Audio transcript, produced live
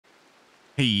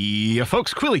Hey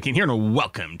folks, Quillykin here, and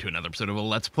welcome to another episode of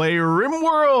Let's Play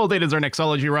RimWorld. It is our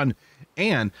Nexology run,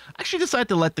 and I actually decided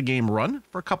to let the game run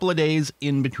for a couple of days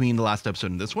in between the last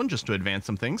episode and this one, just to advance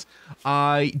some things.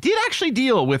 I did actually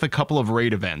deal with a couple of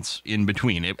raid events in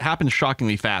between. It happened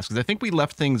shockingly fast, because I think we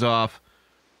left things off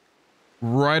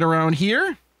right around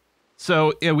here.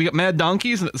 So yeah, we got mad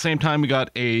donkeys, and at the same time we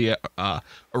got a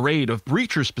raid of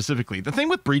breachers specifically. The thing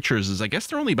with breachers is I guess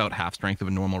they're only about half strength of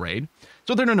a normal raid.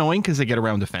 So they're annoying because they get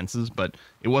around defenses, but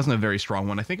it wasn't a very strong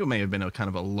one. I think it may have been a kind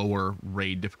of a lower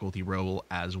raid difficulty roll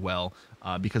as well,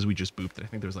 because we just booped it. I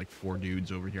think there's like 4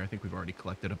 dudes over here. I think we've already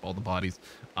collected up all the bodies.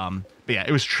 But yeah,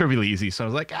 it was trivially easy. So I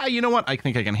was like, you know what? I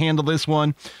think I can handle this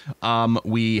one.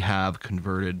 We have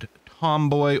converted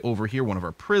Tomboy over here, one of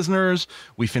our prisoners.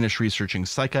 We finished researching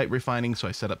psychite refining, so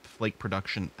I set up flake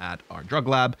production at our drug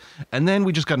lab. And then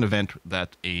we just got an event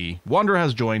that a wanderer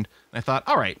has joined. And I thought,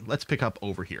 all right, let's pick up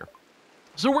over here.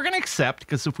 So we're going to accept,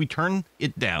 because if we turn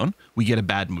it down, we get a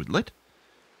bad moodlet.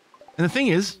 And the thing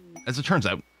is, as it turns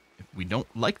out, if we don't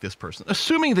like this person,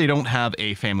 assuming they don't have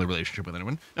a family relationship with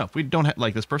anyone, no, if we don't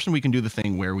like this person, we can do the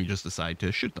thing where we just decide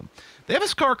to shoot them. They have a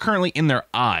scar currently in their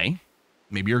eye.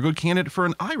 Maybe you're a good candidate for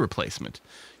an eye replacement.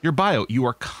 Your bio, you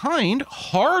are kind,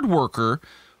 hard worker.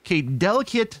 Okay,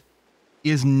 delicate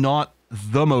is not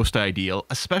the most ideal,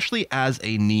 especially as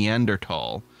a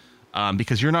Neanderthal,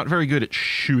 because you're not very good at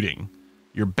shooting.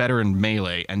 You're better in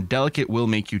melee, and delicate will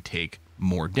make you take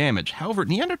more damage. However,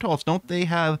 Neanderthals, don't they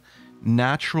have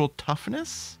natural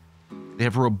toughness? They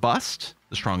have robust,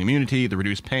 the strong immunity, the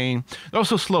reduced pain. They're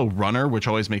also slow runner, which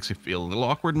always makes you feel a little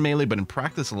awkward in melee, but in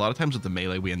practice, a lot of times with the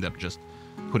melee, we end up just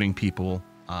putting people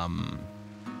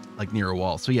like near a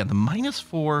wall. So yeah, the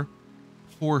 -4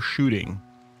 for shooting.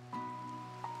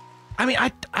 I mean,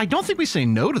 I don't think we say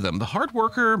no to them. The hard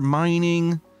worker,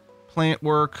 mining, plant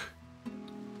work,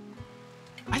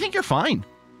 I think you're fine.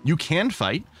 You can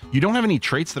fight. You don't have any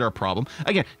traits that are a problem.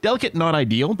 Again, delicate, not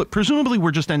ideal, but presumably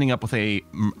we're just ending up with a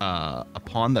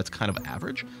pawn that's kind of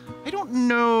average. I don't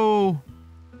know.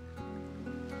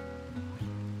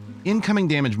 Incoming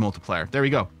damage multiplier. There we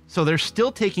go. So they're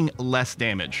still taking less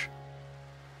damage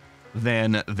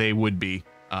than they would be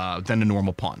than a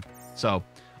normal pawn. So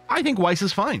I think Weiss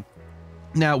is fine.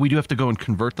 Now we do have to go and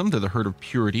convert them to the Herd of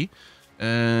Purity.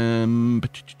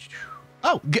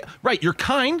 Oh, right, you're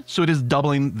kind, so it is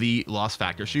doubling the loss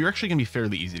factor. So you're actually going to be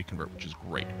fairly easy to convert, which is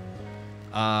great.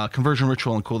 Conversion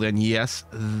ritual and cooldown, yes.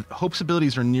 Hope's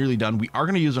abilities are nearly done. We are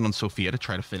going to use it on Sophia to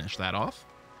try to finish that off.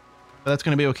 But that's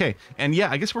going to be okay. And yeah,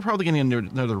 I guess we're probably getting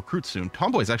another recruit soon.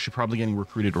 Tomboy is actually probably getting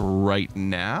recruited right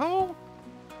now,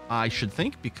 I should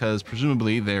think, because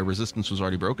presumably their resistance was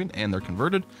already broken and they're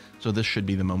converted. So this should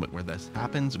be the moment where this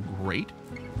happens. Great.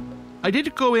 I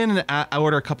did go in and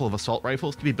order a couple of assault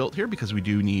rifles to be built here because we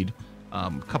do need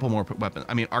a couple more weapons.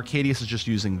 I mean, Arcadius is just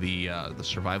using the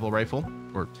survival rifle,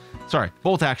 or sorry,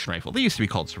 bolt action rifle. They used to be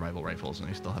called survival rifles, and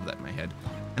I still have that in my head.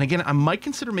 And again, I might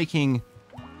consider making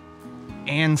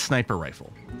an sniper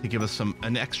rifle to give us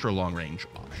an extra long range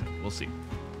option. We'll see.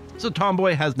 So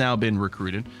Tomboy has now been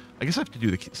recruited. I guess I have to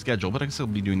do the schedule, but I guess I'll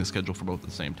be doing the schedule for both at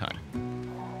the same time.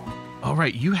 All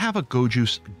right, you have a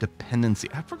Gojuice dependency.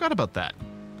 I forgot about that.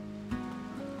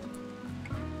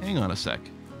 Hang on a sec.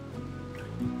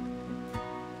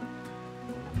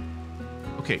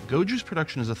 Okay, Gojuice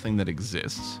production is a thing that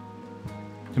exists.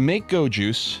 To make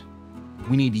Gojuice,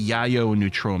 we need Yayo and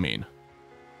Neutромine.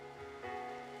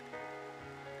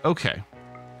 Okay.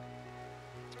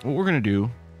 What we're going to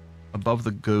do above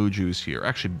the Gojuice here,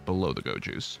 actually below the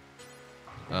Gojuice,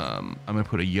 I'm going to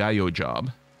put a Yayo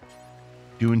job.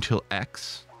 Do until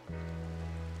X.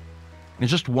 And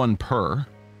it's just 1 per.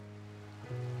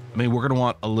 I mean, we're going to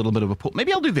want a little bit of a pool.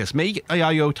 Maybe I'll do this. Make a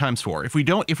Yayo times 4. If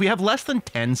we have less than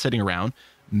 10 sitting around,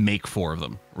 make 4 of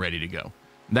them ready to go.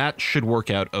 That should work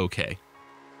out okay.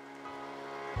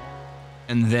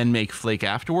 And then make Flake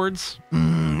afterwards.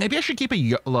 Maybe I should keep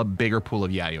a bigger pool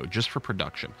of Yayo just for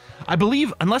production. I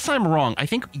believe, unless I'm wrong, I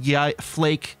think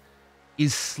Flake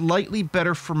is slightly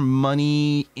better for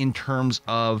money in terms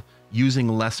of using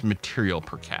less material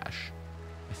per cache.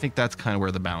 I think that's kind of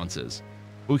where the balance is.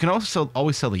 But we can also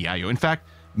always sell the Yayo. In fact,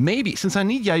 maybe, since I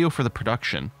need Yayo for the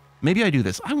production, maybe I do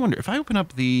this. I wonder if I open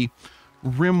up the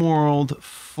RimWorld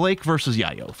Flake versus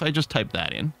Yayo, if I just type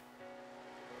that in.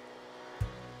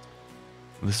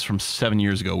 This is from 7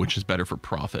 years ago, which is better for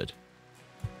profit.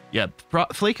 Yeah,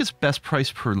 Flake is best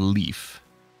price per leaf.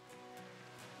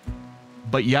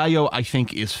 But Yayo, I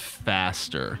think, is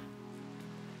faster.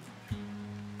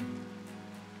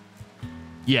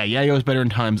 Yeah, Yayo is better in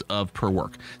times of per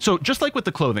work. So just like with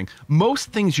the clothing,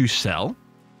 most things you sell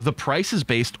the price is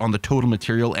based on the total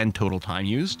material and total time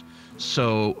used.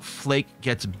 So Flake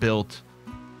gets built,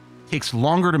 takes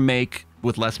longer to make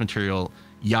with less material.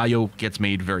 Yayo gets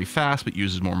made very fast but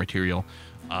uses more material.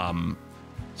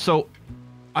 So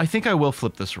I think I will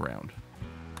flip this around.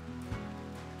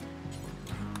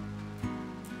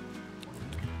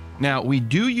 Now, we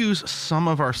do use some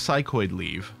of our Psychoid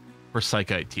leave for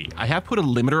Psychite Tea. I have put a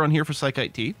limiter on here for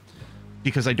Psychite Tea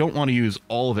because I don't want to use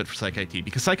all of it for Psychite Tea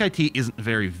because Psychite Tea isn't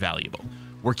very valuable.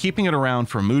 We're keeping it around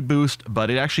for a mood boost, but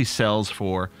it actually sells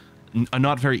for a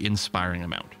not very inspiring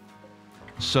amount.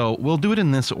 So we'll do it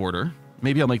in this order.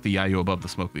 Maybe I'll make the Yayo above the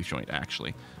smoke leaf joint,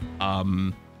 actually.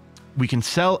 We can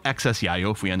sell excess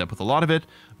Yayo if we end up with a lot of it,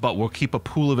 but we'll keep a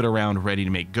pool of it around ready to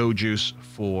make Go Juice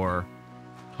for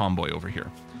Tomboy over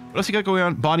here. What else you got going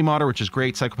on? Body Modder, which is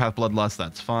great. Psychopath Bloodlust,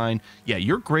 that's fine. Yeah,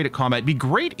 you're great at combat. It'd be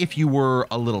great if you were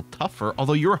a little tougher,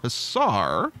 although you're a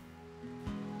Hussar.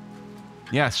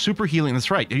 Yeah, super healing. That's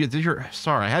right. You're a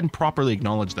Hussar. I hadn't properly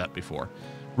acknowledged that before.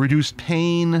 Reduced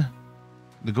pain.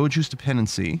 The Go Juice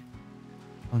dependency.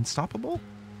 Unstoppable?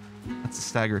 That's the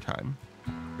stagger time.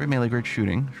 Great melee, great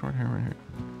shooting. Short hair right here.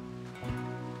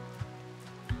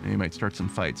 And you might start some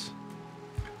fights.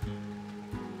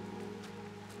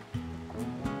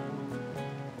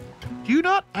 Do you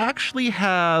not actually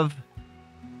have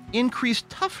increased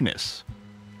toughness?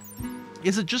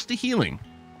 Is it just a healing?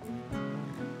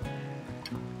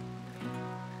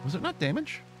 Was it not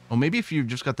damage? Oh, maybe if you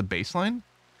just got the baseline,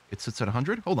 it sits at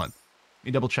 100? Hold on. Let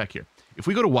me double check here. If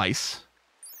we go to Weiss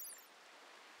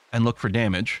and look for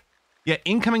damage, yeah,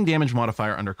 incoming damage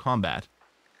modifier under combat.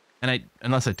 And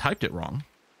unless I typed it wrong.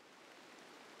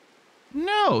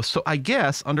 No, so I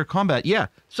guess under combat, yeah.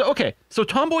 So, okay, so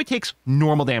Tomboy takes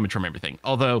normal damage from everything,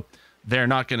 although they're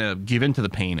not going to give in to the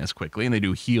pain as quickly, and they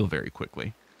do heal very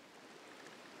quickly.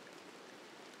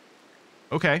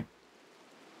 Okay.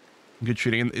 Good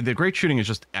shooting. And the great shooting is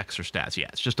just extra stats. Yeah,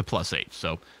 it's just a +8.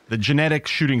 So the genetic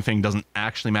shooting thing doesn't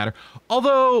actually matter.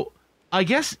 Although, I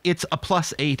guess it's a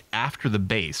 +8 after the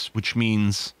base, which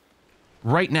means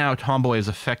right now Tomboy is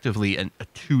effectively a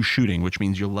 2 shooting, which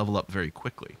means you'll level up very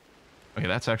quickly. Okay,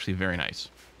 that's actually very nice.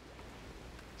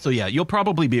 So yeah, you'll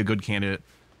probably be a good candidate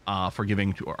for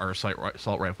giving to our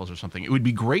assault rifles or something. It would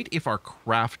be great if our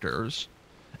crafters,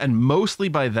 and mostly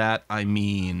by that I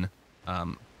mean,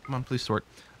 come on, please sort.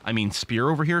 I mean Spear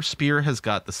over here. Spear has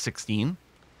got the 16.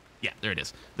 Yeah, there it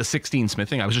is. The 16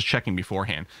 smithing. I was just checking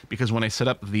beforehand because when I set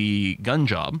up the gun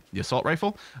job, the assault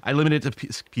rifle, I limited it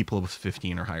to people with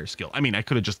 15 or higher skill. I mean, I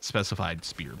could have just specified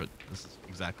Spear, but this is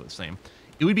exactly the same.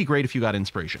 It would be great if you got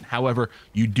inspiration. However,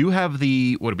 you do have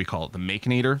the, what do we call it? The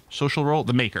Makinator social roll?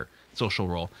 The Maker social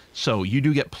roll. So you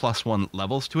do get +1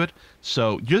 levels to it.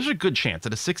 So there's a good chance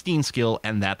at a 16 skill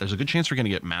and that there's a good chance you're going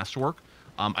to get Masterwork.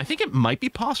 I think it might be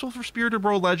possible for Spear to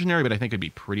roll Legendary, but I think it'd be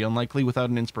pretty unlikely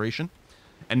without an inspiration.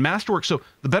 And Masterwork, so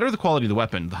the better the quality of the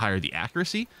weapon, the higher the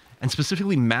accuracy. And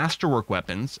specifically Masterwork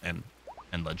weapons and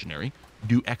Legendary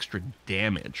do extra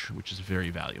damage, which is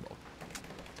very valuable.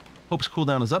 Hope's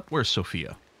cooldown is up. Where's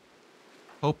Sophia?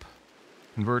 Hope,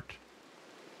 convert,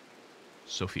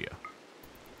 Sophia.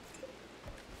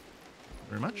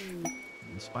 Very much.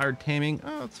 Inspired taming.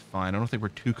 Oh, that's fine. I don't think we're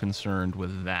too concerned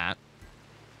with that.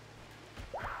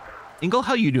 Ingle,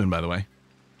 how you doing, by the way?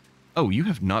 Oh, you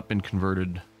have not been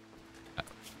converted.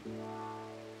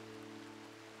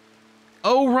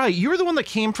 Oh, right. You're the one that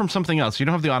came from something else. You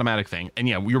don't have the automatic thing. And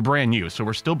yeah, you're brand new, so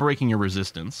we're still breaking your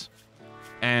resistance.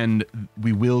 And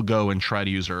we will go and try to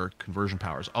use our conversion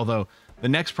powers. Although, the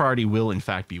next priority will, in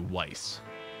fact, be Weiss.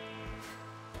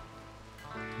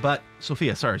 But,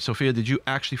 Sophia, did you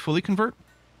actually fully convert?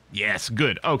 Yes,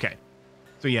 good. Okay.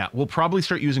 So yeah, we'll probably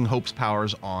start using Hope's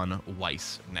powers on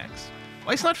Weiss next.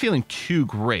 Weiss not feeling too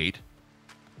great.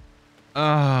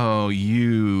 Oh,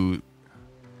 you...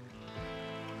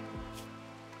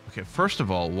 Okay, first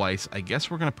of all, Weiss, I guess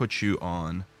we're going to put you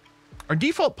on... Our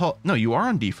default... No, you are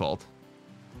on default.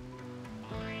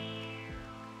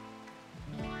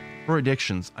 For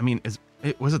addictions, I mean,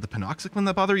 was it the Panoxyclin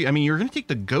that bothered you? I mean, you're going to take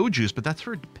the Go Juice, but that's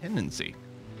for a dependency.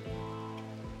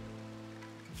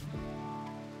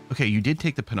 Okay, you did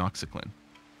take the Panoxyclin.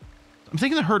 I'm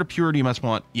thinking the Herd of Purity must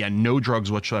want, yeah, no drugs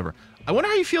whatsoever. I wonder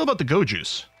how you feel about the Go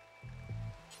Juice.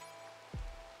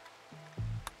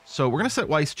 So we're going to set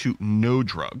Weiss to no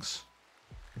drugs.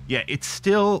 Yeah, it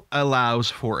still allows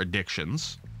for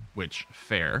addictions, which,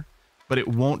 fair. But it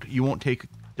won't, you won't take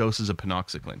doses of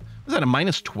Panoxyclin. Was that a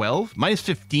 -12?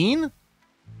 -15?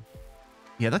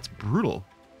 Yeah, that's brutal.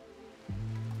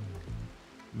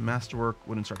 Masterwork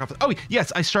wouldn't start off. Oh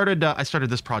yes, I started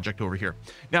this project over here.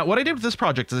 Now, what I did with this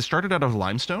project is I started out of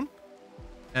limestone,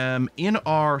 In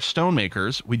our stone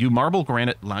makers, we do marble,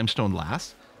 granite, limestone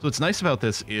last. So what's nice about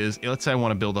this is, let's say I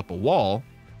want to build up a wall,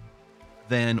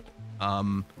 then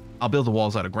I'll build the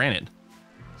walls out of granite.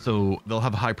 So they'll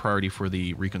have a high priority for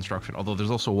the reconstruction. Although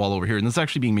there's also a wall over here, and this is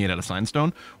actually being made out of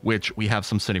sandstone, which we have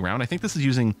some sitting around. I think this is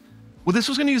using, well, this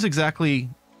was going to use exactly,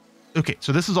 okay,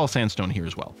 so this is all sandstone here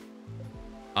as well.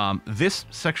 This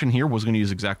section here was going to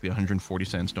use exactly 140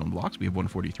 sandstone blocks. We have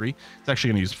 143. It's actually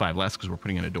going to use 5 less because we're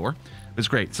putting in a door. It's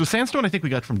great. So sandstone, I think we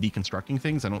got from deconstructing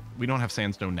things. We don't have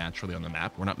sandstone naturally on the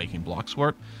map. We're not making blocks for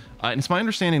it. And it's my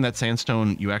understanding that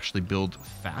sandstone you actually build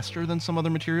faster than some other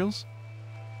materials.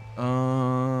 I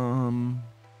don't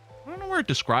know where it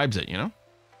describes it, you know?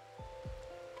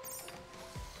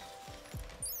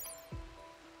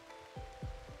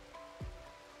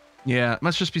 Yeah, it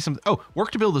must just be something. Oh,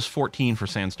 work to build is 14 for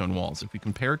sandstone walls. If we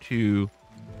compare to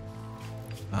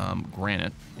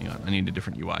granite, hang on, I need a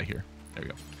different UI here. There we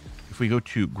go. If we go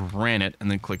to granite and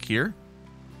then click here,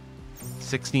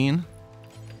 16,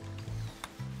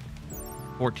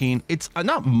 14. It's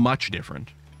not much different.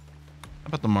 How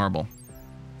about the marble?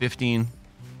 15.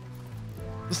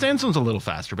 The sandstone's a little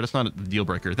faster, but it's not a deal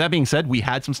breaker. That being said, we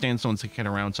had some sandstones kicking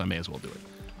around, so I may as well do it.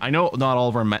 I know not all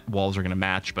of our walls are going to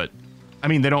match, but I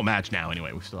mean, they don't match now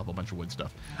anyway. We still have a bunch of wood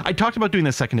stuff. I talked about doing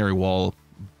the secondary wall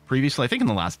previously, I think in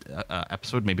the last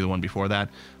episode, maybe the one before that,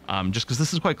 just because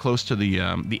this is quite close to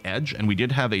the edge, and we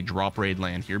did have a drop raid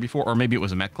land here before, or maybe it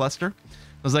was a mech cluster.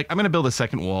 I was like, I'm going to build a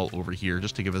second wall over here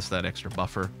just to give us that extra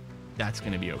buffer. That's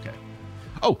going to be okay.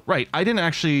 Oh, right. I didn't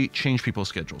actually change people's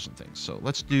schedules and things. So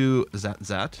let's do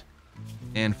that.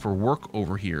 And for work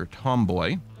over here,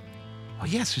 Tomboy. Oh,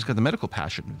 yes, he's got the medical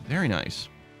passion. Very nice.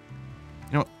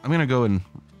 You know, I'm going to go and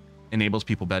enables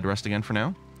people bed rest again for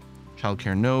now.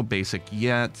 Childcare, no. Basic,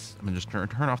 yet. I'm going to just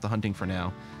turn off the hunting for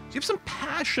now. So you have some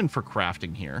passion for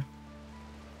crafting here.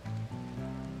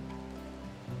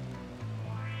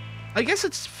 I guess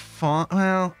it's fun.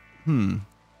 Well, an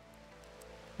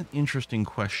interesting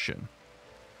question.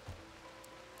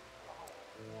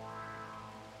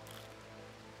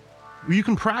 You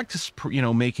can practice, you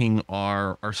know, making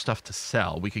our stuff to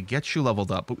sell. We could get you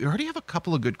leveled up, but we already have a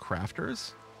couple of good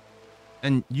crafters.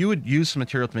 And you would use some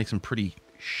material to make some pretty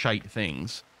shite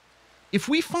things. If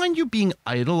we find you being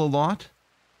idle a lot,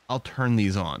 I'll turn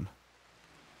these on.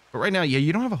 But right now, yeah,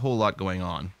 you don't have a whole lot going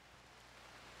on.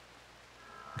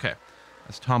 Okay,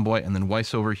 that's Tomboy, and then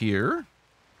Weiss over here.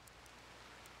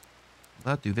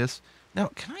 Let's do this. Now,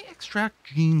 can I extract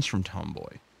genes from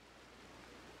Tomboy?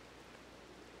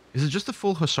 Is it just the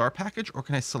full Hussar package, or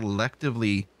can I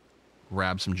selectively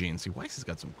grab some genes? See, Weiss has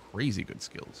got some crazy good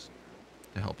skills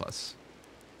to help us.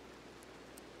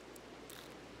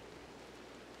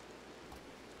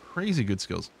 Crazy good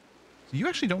skills. So you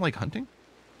actually don't like hunting?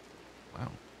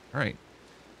 Wow. All right.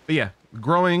 But yeah,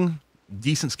 growing,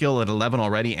 decent skill at 11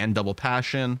 already, and double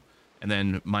passion, and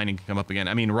then mining can come up again.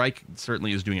 I mean, Reich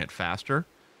certainly is doing it faster,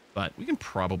 but we can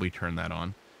probably turn that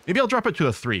on. Maybe I'll drop it to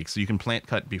a 3, so you can plant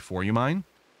cut before you mine.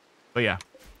 But yeah,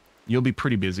 you'll be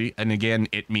pretty busy. And again,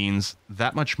 it means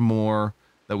that much more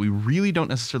that we really don't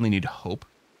necessarily need hope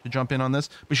to jump in on this.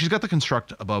 But she's got the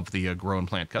construct above the grow and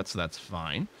plant cut, so that's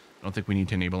fine. I don't think we need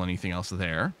to enable anything else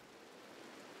there.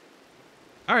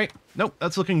 All right. Nope,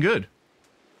 that's looking good.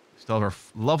 Still have our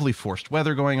lovely forced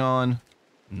weather going on.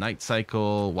 Night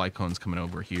cycle. Wycone's coming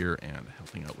over here and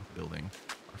helping out with building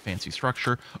our fancy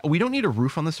structure. Oh, we don't need a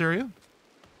roof on this area.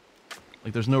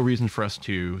 Like, there's no reason for us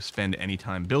to spend any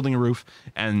time building a roof.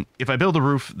 And if I build a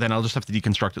roof, then I'll just have to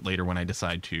deconstruct it later when I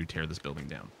decide to tear this building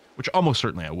down. Which almost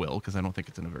certainly I will, because I don't think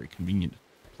it's in a very convenient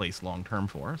place long-term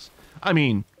for us. I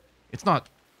mean, it's not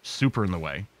super in the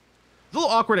way. It's a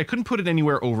little awkward. I couldn't put it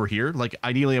anywhere over here. Like,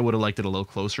 ideally, I would have liked it a little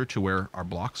closer to where our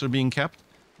blocks are being kept.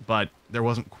 But there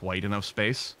wasn't quite enough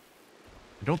space.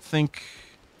 I don't think...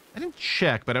 I didn't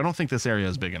check, but I don't think this area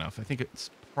is big enough. I think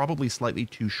it's probably slightly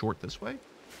too short this way.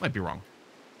 Might be wrong.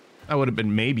 That would have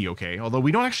been maybe okay. Although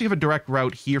we don't actually have a direct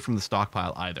route here from the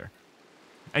stockpile either.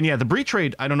 And yeah, the breach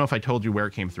raid, I don't know if I told you where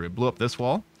it came through. It blew up this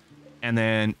wall. And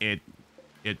then it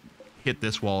hit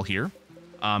this wall here.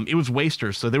 It was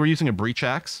wasters, so they were using a breach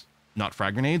axe, not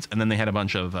frag grenades. And then they had a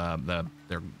bunch of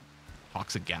their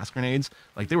toxic gas grenades.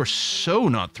 Like, they were so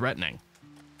not threatening.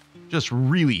 Just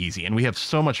really easy. And we have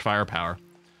so much firepower.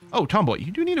 Oh, Tomboy,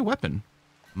 you do need a weapon,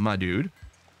 my dude.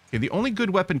 Okay, the only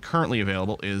good weapon currently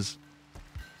available is...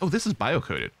 Oh, this is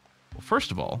biocoded. Well, first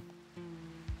of all,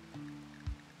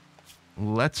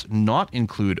 let's not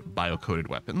include biocoded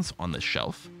weapons on this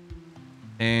shelf.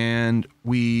 And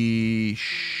we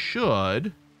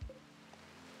should...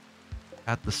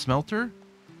 At the smelter...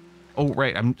 Oh,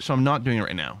 right. I'm not doing it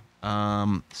right now.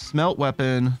 Smelt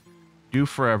weapon. Do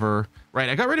forever. Right,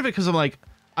 I got rid of it because I'm like,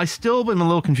 I still am a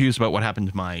little confused about what happened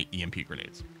to my EMP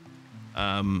grenades.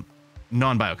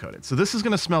 Non-biocoded. So this is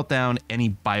going to smelt down any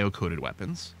biocoded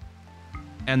weapons.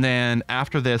 And then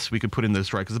after this, we could put in the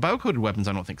destroy, because the biocoded weapons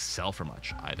I don't think sell for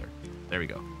much either. There we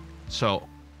go. So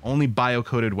only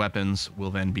biocoded weapons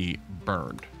will then be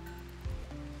burned.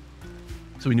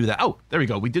 So we knew that. Oh, there we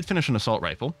go. We did finish an assault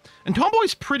rifle. And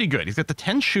Tomboy's pretty good. He's got the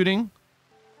 10 shooting.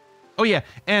 Oh, yeah.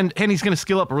 And he's going to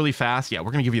skill up really fast. Yeah,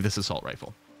 we're going to give you this assault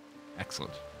rifle.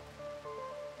 Excellent.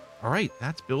 All right,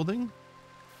 that's building.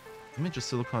 Image of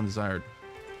silicon desired.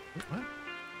 Wait, what?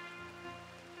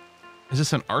 Is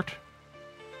this an art?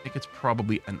 I think it's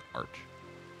probably an art.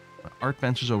 Art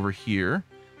bench is over here.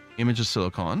 Image of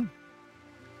silicon.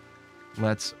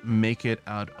 Let's make it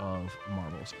out of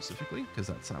marble specifically, because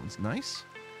that sounds nice.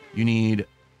 You need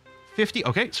 50.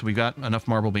 Okay, so we got enough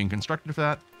marble being constructed for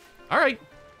that. All right.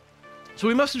 So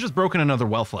we must have just broken another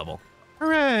wealth level.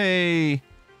 Hooray!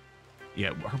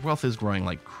 Yeah, our wealth is growing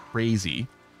like crazy.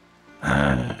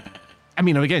 I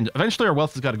mean, again, eventually our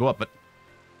wealth has got to go up, but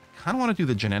I kind of want to do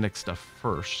the genetic stuff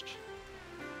first.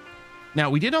 Now,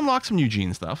 we did unlock some new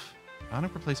gene stuff.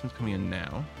 Bionic replacements coming in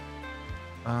now.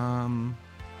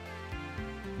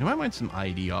 You might mind some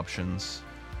ID options.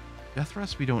 Death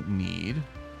rest we don't need.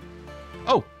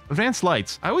 Oh, advanced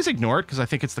lights. I always ignore it because I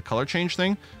think it's the color change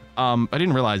thing. I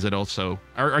didn't realize it also.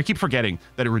 I keep forgetting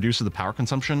that it reduces the power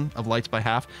consumption of lights by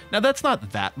half. Now, that's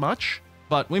not that much,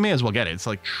 but we may as well get it. It's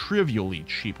like trivially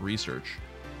cheap research.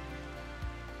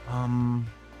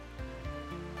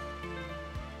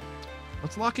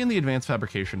 Let's lock in the advanced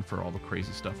fabrication for all the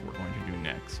crazy stuff we're going to do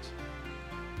next.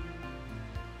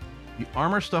 The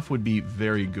armor stuff would be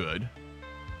very good.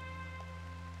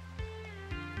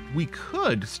 We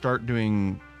could start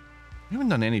doing... We haven't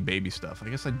done any baby stuff. I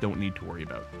guess I don't need to worry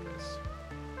about this.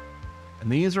 And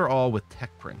these are all with tech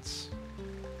prints.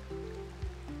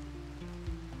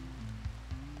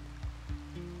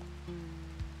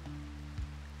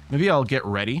 Maybe I'll get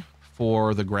ready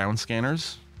for the ground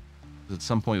scanners. At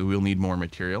some point, we will need more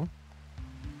material.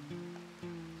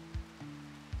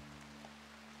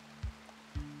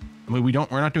 I mean, we're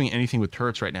not doing anything with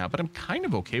turrets right now, but I'm kind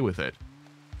of okay with it.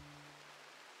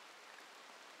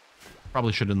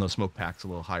 Probably should have done those smoke packs a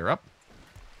little higher up.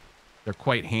 They're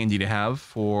quite handy to have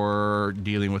for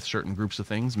dealing with certain groups of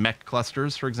things. Mech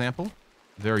clusters, for example.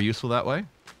 Very useful that way.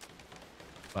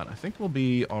 But I think we'll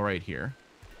be all right here.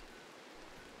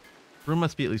 Room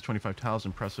must be at least 25 tiles.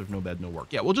 Impressive. No bed, no work.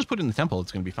 Yeah, we'll just put it in the temple.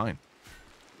 It's going to be fine.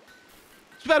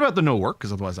 It's bad about the no work,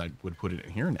 because otherwise I would put it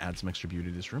in here and add some extra beauty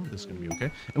to this room. This is going to be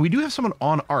okay. And we do have someone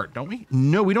on art, don't we?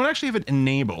 No, we don't actually have it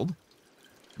enabled.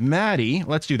 Maddie,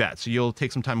 let's do that. So you'll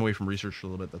take some time away from research for a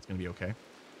little bit. That's going to be okay.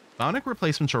 Bionic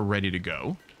replacements are ready to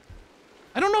go.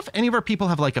 I don't know if any of our people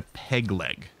have like a peg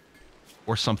leg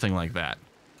or something like that.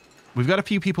 We've got a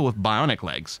few people with bionic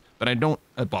legs, but I don't...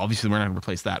 obviously, we're not going to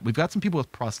replace that. We've got some people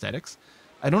with prosthetics.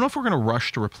 I don't know if we're going to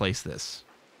rush to replace this.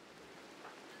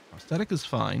 Prosthetic is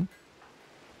fine.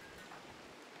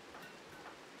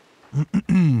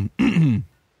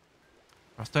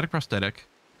 Prosthetic.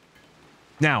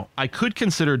 Now, I could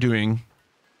consider doing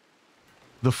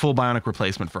the full bionic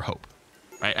replacement for Hope.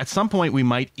 Right? At some point, we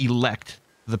might elect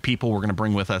the people we're going to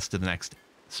bring with us to the next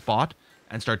spot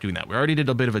and start doing that. We already did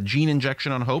a bit of a gene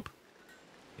injection on Hope.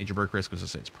 Major Burke risk was to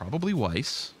say it's probably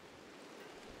Weiss.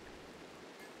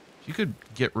 If you could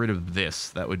get rid of this,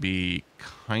 that would be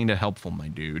kind of helpful, my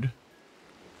dude.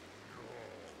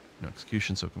 No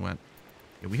execution, soaking wet.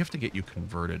 Yeah, we have to get you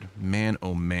converted. Man,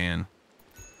 oh man.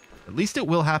 At least it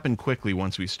will happen quickly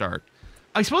once we start.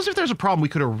 I suppose if there's a problem, we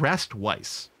could arrest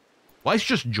Weiss. Weiss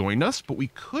just joined us, but we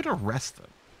could arrest them.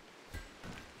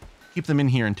 Keep them in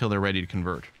here until they're ready to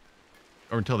convert.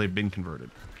 Or until they've been converted.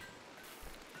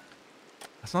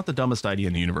 That's not the dumbest idea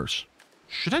in the universe.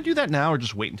 Should I do that now or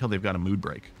just wait until they've got a mood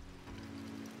break?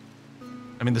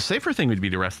 I mean, the safer thing would be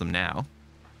to arrest them now.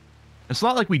 It's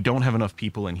not like we don't have enough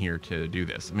people in here to do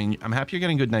this. I mean, I'm happy you're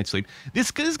getting good night's sleep.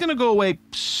 This is going to go away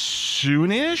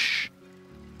soonish.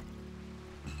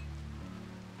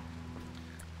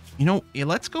 You know,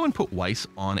 let's go and put Weiss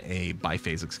on a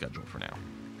biphasic schedule for now.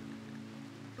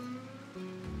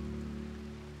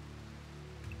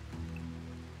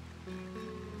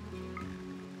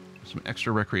 Some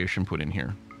extra recreation put in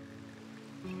here.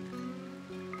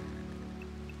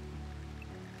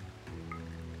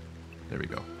 There we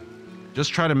go.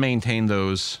 Just try to maintain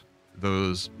those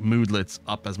moodlets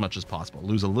up as much as possible.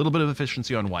 Lose a little bit of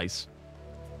efficiency on Weiss.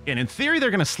 And in theory, they're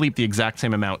going to sleep the exact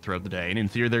same amount throughout the day. And in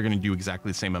theory, they're going to do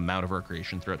exactly the same amount of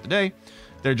recreation throughout the day.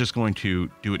 They're just going to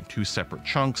do it in 2 separate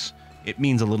chunks. It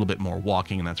means a little bit more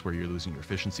walking, and that's where you're losing your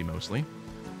efficiency mostly.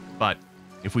 But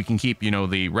if we can keep, you know,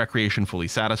 the recreation fully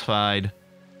satisfied,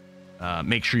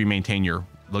 make sure you maintain your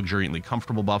luxuriantly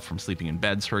comfortable buff from sleeping in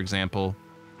beds, for example.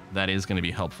 That is going to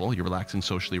be helpful. You're relaxing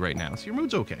socially right now, so your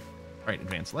mood's okay. All right,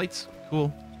 advanced lights,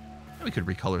 cool. We could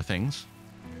recolor things,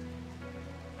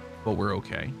 but we're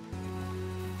okay.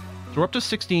 So we're up to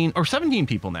 16 or 17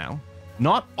 people now.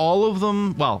 Not all of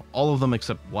them, well, all of them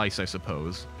except Weiss, I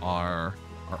suppose, are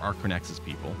Archonexus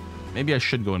people. Maybe I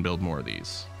should go and build more of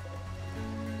these.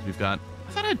 We've got,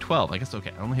 I thought I had 12. I guess, okay,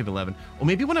 I only have 11. Well,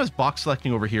 maybe when I was box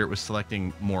selecting over here, it was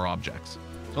selecting more objects.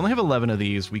 So I only have 11 of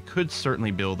these. We could certainly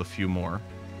build a few more.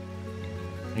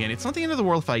 Again, it's not the end of the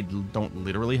world if I don't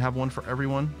literally have one for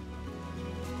everyone.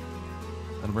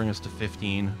 That'll bring us to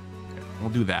 15. Okay,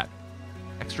 we'll do that.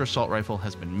 Extra assault rifle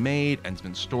has been made and it's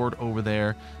been stored over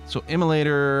there. So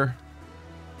immolator,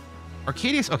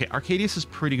 Arcadius. Okay, Arcadius is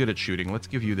pretty good at shooting. Let's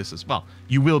give you this as well.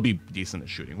 You will be decent at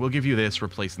shooting. We'll give you this,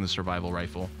 replacing the survival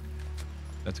rifle.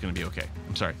 That's going to be okay.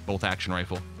 I'm sorry, bolt action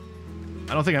rifle.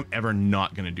 I don't think I'm ever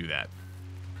not going to do that.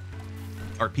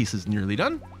 Art piece is nearly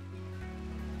done.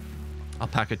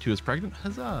 Alpaca 2 is pregnant.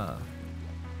 Huzzah.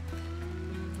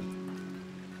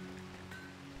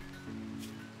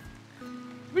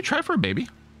 We try for a baby.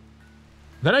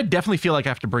 Then I definitely feel like I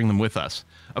have to bring them with us.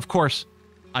 Of course,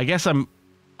 I guess I'm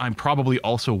probably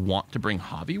also want to bring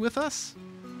Hobby with us.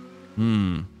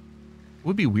 It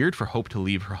would be weird for Hope to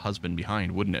leave her husband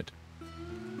behind, wouldn't it?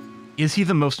 Is he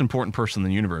the most important person in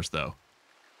the universe, though?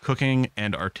 Cooking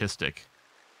and artistic.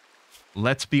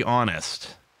 Let's be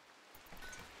honest.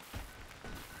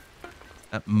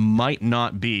 That might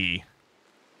not be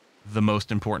the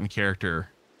most important character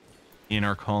in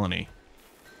our colony.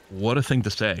 What a thing to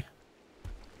say.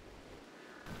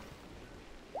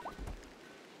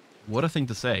 What a thing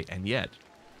to say, and yet,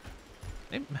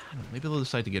 maybe they'll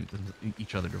decide to get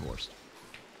each other divorced.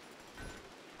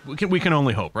 We can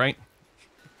only hope, right?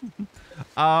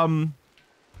 Oh,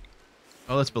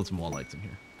 let's build some wall lights in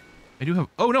here. I do have,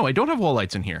 oh no, I don't have wall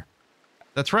lights in here.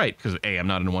 That's right, because A, I'm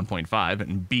not in 1.5,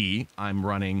 and B, I'm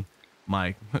running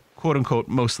my quote-unquote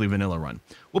mostly vanilla run.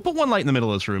 We'll put one light in the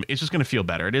middle of this room. It's just going to feel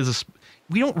better. It is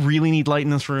we don't really need light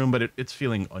in this room, but it's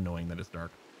feeling annoying that it's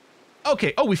dark.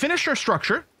 Okay, oh, we finished our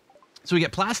structure. So we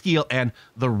get plasteel and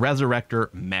the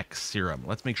Resurrector Mech Serum.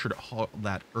 Let's make sure to haul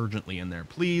that urgently in there,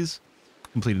 please.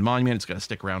 Completed monument. It's got to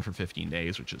stick around for 15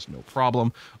 days, which is no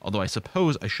problem. Although I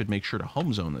suppose I should make sure to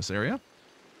home zone this area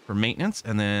for maintenance,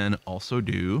 and then also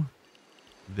do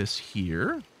this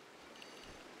here.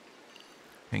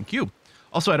 Thank you.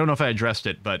 Also, I don't know if I addressed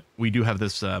it, but we do have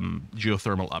this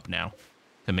geothermal up now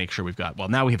to make sure we've got, well,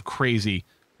 now we have crazy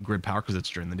grid power because it's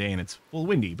during the day and it's full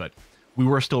windy, but we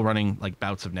were still running like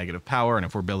bouts of negative power, and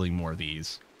if we're building more of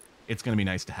these, it's going to be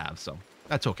nice to have, so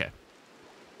that's okay.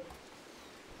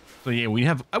 So yeah, we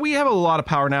have a lot of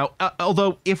power now,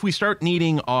 although if we start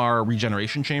needing our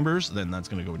regeneration chambers, then that's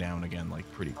going to go down again like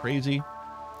pretty crazy,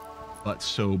 but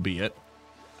so be it.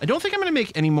 I don't think I'm going to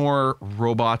make any more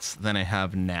robots than I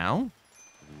have now.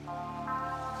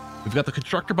 We've got the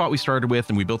constructor bot we started with,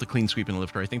 and we built a clean sweep and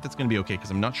lifter. I think that's going to be okay,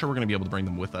 because I'm not sure we're going to be able to bring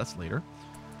them with us later.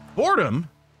 Boredom?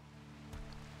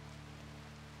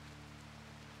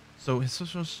 So it's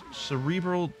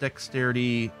cerebral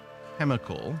dexterity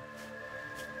chemical.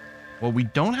 Well, we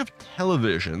don't have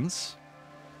televisions,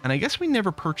 and I guess we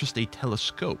never purchased a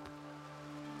telescope.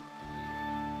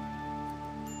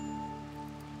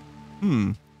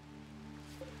 You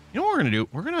know what we're going to do?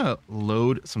 We're going to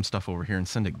load some stuff over here and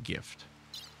send a gift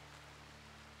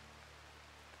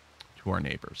to our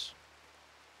neighbors.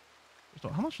 So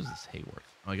how much is this hay worth?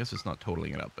 Well, I guess it's not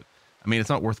totaling it up, but I mean, it's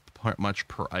not worth much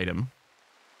per item.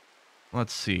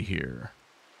 Let's see here.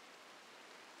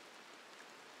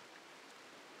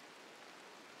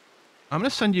 I'm going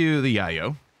to send you the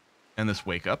Yayo and this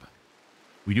wake up.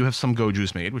 We do have some Go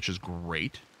Juice made, which is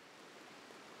great.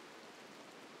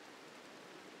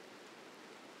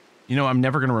 You know, I'm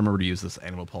never going to remember to use this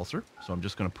animal pulsar, so I'm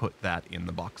just going to put that in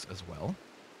the box as well.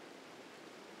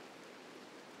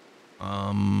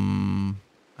 I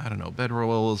don't know,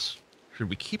 bedrolls. Should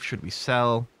we keep? Should we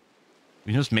sell?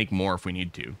 We can just make more if we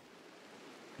need to.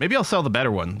 Maybe I'll sell the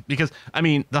better one, because, I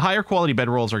mean, the higher quality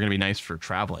bedrolls are going to be nice for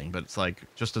traveling, but it's like,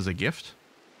 just as a gift?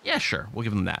 Yeah, sure, we'll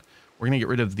give them that. We're going to get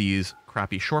rid of these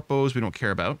crappy short bows we don't care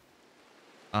about.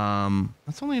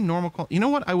 That's only a normal quality. You know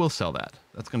what? I will sell that.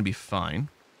 That's going to be fine.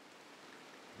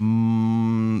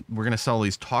 We're going to sell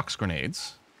these Tox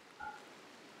grenades.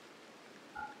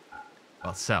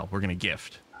 Well, sell. We're going to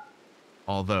gift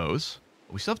all those.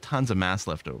 We still have tons of mass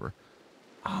left over.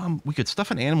 We could stuff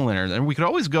an animal in there, and we could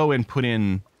always go and put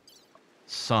in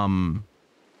just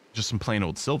some plain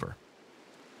old silver.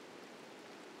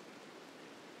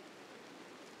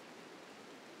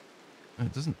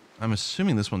 It doesn't. I'm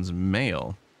assuming this one's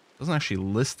male. It doesn't actually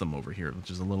list them over here, which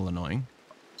is a little annoying.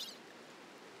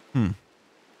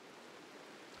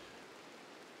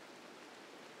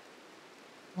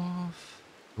 Off.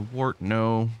 The wart,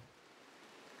 no.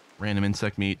 Random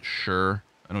insect meat, sure.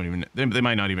 I don't even. They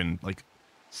might not even like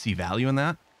see value in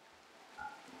that.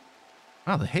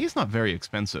 Wow, the hay's not very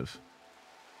expensive.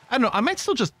 I don't know. I might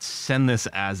still just send this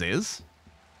as is.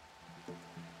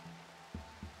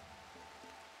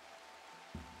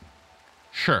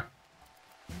 Sure.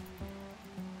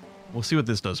 We'll see what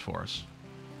this does for us.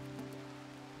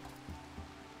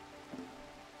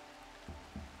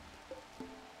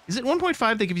 Is it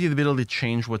 1.5 that gives you the ability to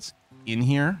change what's in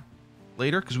here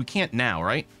later? Because we can't now,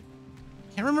 right?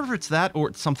 Can't remember if it's that or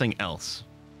it's something else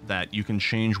that you can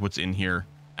change what's in here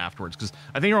afterwards. Because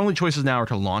I think our only choices now are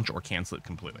to launch or cancel it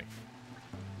completely.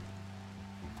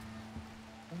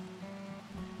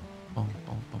 Boom,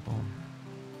 boom, boom, boom.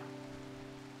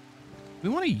 We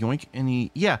want to yoink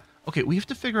any... Yeah. Okay, we have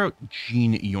to figure out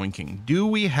gene yoinking. Do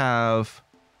we have...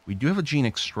 We do have a gene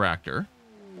extractor.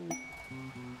 Can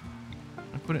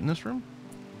I put it in this room?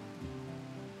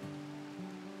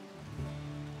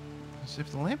 So if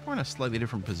the lamp were in a slightly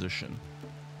different position...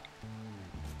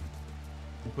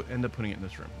 We'll end up putting it in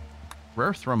this room.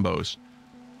 Rare thrombos.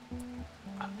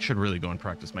 I should really go and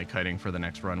practice my kiting for the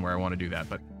next run where I want to do that,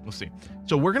 but we'll see.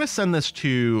 So we're going to send this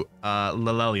to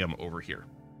Lilelium over here.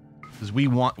 Because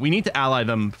we need to ally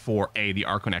them for A, the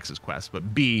Arconexus quest,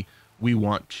 but B, we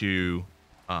want to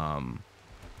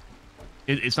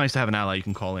it's nice to have an ally you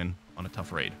can call in on a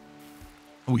tough raid.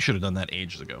 We should have done that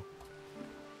ages ago.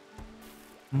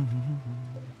 I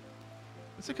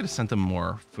guess I could have sent them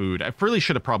more food. I really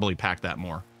should have probably packed that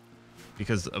more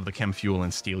because of the chem fuel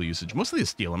and steel usage. Mostly the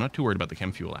steel. I'm not too worried about the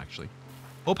chem fuel actually.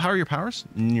 Hope, how are your powers?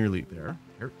 Nearly there.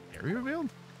 Area revealed?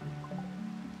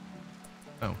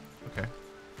 Oh, okay.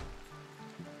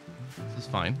 This is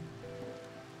fine.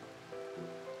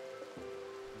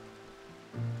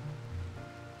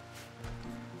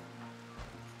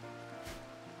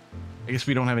 I guess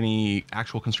we don't have any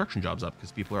actual construction jobs up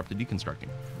because people are up to deconstructing,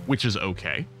 which is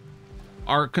okay.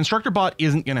 Our constructor bot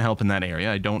isn't going to help in that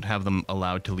area. I don't have them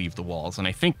allowed to leave the walls, and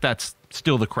I think that's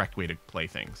still the correct way to play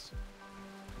things.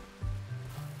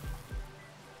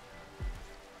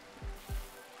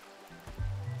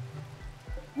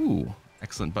 Ooh.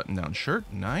 Excellent button-down shirt.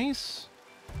 Nice.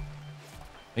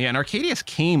 Yeah, and Arcadius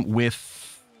came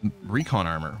with recon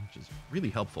armor, which is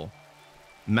really helpful.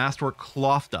 Masterwork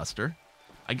cloth duster.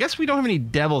 I guess we don't have any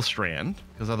Devil Strand,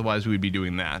 because otherwise we would be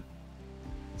doing that.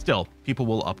 Still, people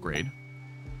will upgrade.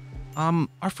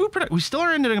 Our food product, we still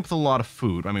are ending up with a lot of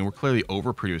food. I mean, we're clearly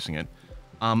overproducing it.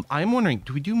 I'm wondering,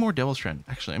 do we do more Devil Strand?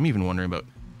 Actually, I'm even wondering about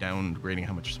downgrading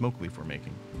how much smoke leaf we're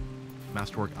making.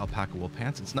 Masterwork alpaca wool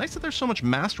pants. It's nice that there's so much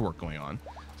masterwork going on.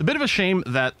 It's a bit of a shame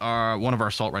that one of our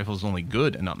assault rifles is only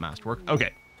good and not masterwork.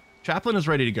 Okay, Chaplain is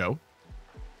ready to go.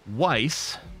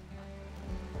 Weiss,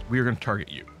 we are going to target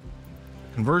you.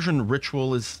 Conversion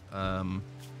ritual is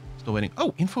still waiting.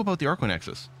 Oh, info about the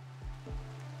Arconexus.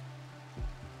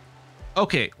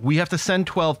 Okay, we have to send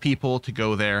 12 people to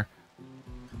go there.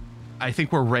 I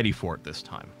think we're ready for it this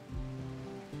time.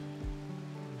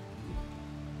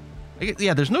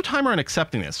 Yeah, there's no timer on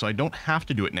accepting this, so I don't have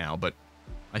to do it now, but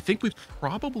I think we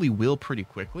probably will pretty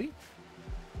quickly.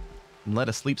 And let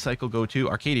a sleep cycle go too.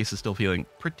 Arcadius is still feeling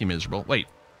pretty miserable. Wait.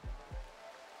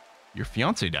 Your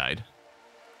fiance died?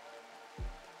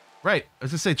 Right. I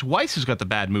was going to say, it's Weiss who's got the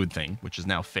bad mood thing, which is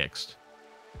now fixed.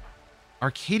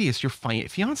 Arcadius, your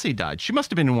fiance died. She must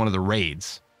have been in one of the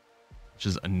raids, which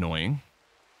is annoying.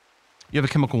 You have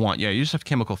a chemical want. Yeah, you just have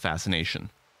chemical fascination.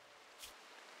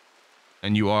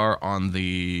 And you are on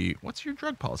the... What's your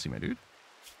drug policy, my dude?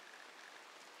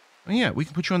 Oh, yeah, we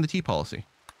can put you on the T policy.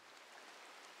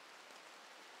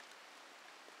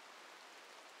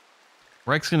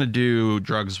 Reich's going to do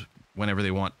drugs whenever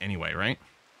they want anyway, right?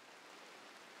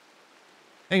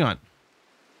 Hang on.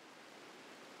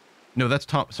 No, that's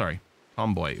Tom... Sorry.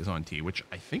 Tomboy is on T, which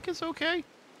I think is okay.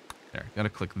 There, gotta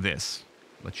click this.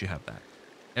 Let you have that.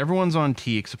 Everyone's on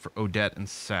T except for Odette and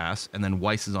Sass, and then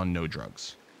Weiss is on no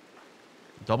drugs.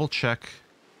 Double check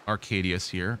Arcadius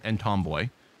here and Tomboy.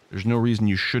 There's no reason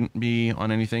you shouldn't be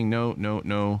on anything. No, no,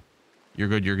 no. You're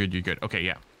good, you're good, you're good. Okay,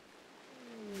 yeah.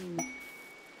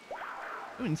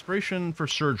 Oh, inspiration for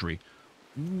surgery.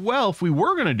 Well, if we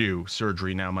were going to do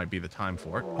surgery, now might be the time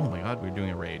for it. Oh my god, we're doing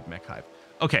a raid, Mech Hive.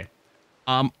 Okay.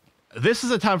 This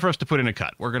is a time for us to put in a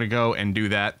cut. We're going to go and do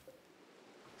that.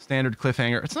 Standard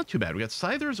cliffhanger. It's not too bad. We got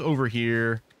Scythers over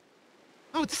here.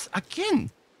 Oh, this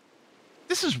again.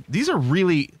 These are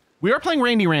really We are playing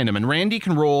Randy Random, and Randy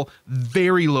can roll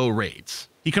very low raids.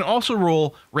 He can also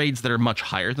roll raids that are much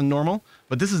higher than normal,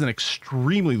 but this is an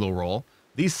extremely low roll.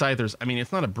 These Scythers, I mean,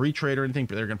 it's not a breach raid or anything,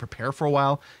 but they're going to prepare for a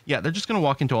while. Yeah, they're just going to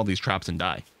walk into all these traps and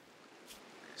die.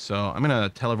 So I'm going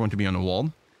to tell everyone to be on the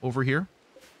wall over here,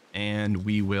 and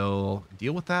we will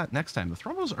deal with that next time. The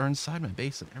Thromos are inside my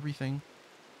base and everything.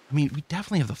 I mean, we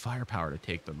definitely have the firepower to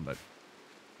take them, but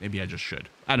maybe I just should.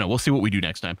 I don't know. We'll see what we do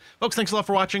next time. Folks, thanks a lot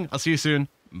for watching. I'll see you soon.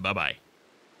 Bye-bye.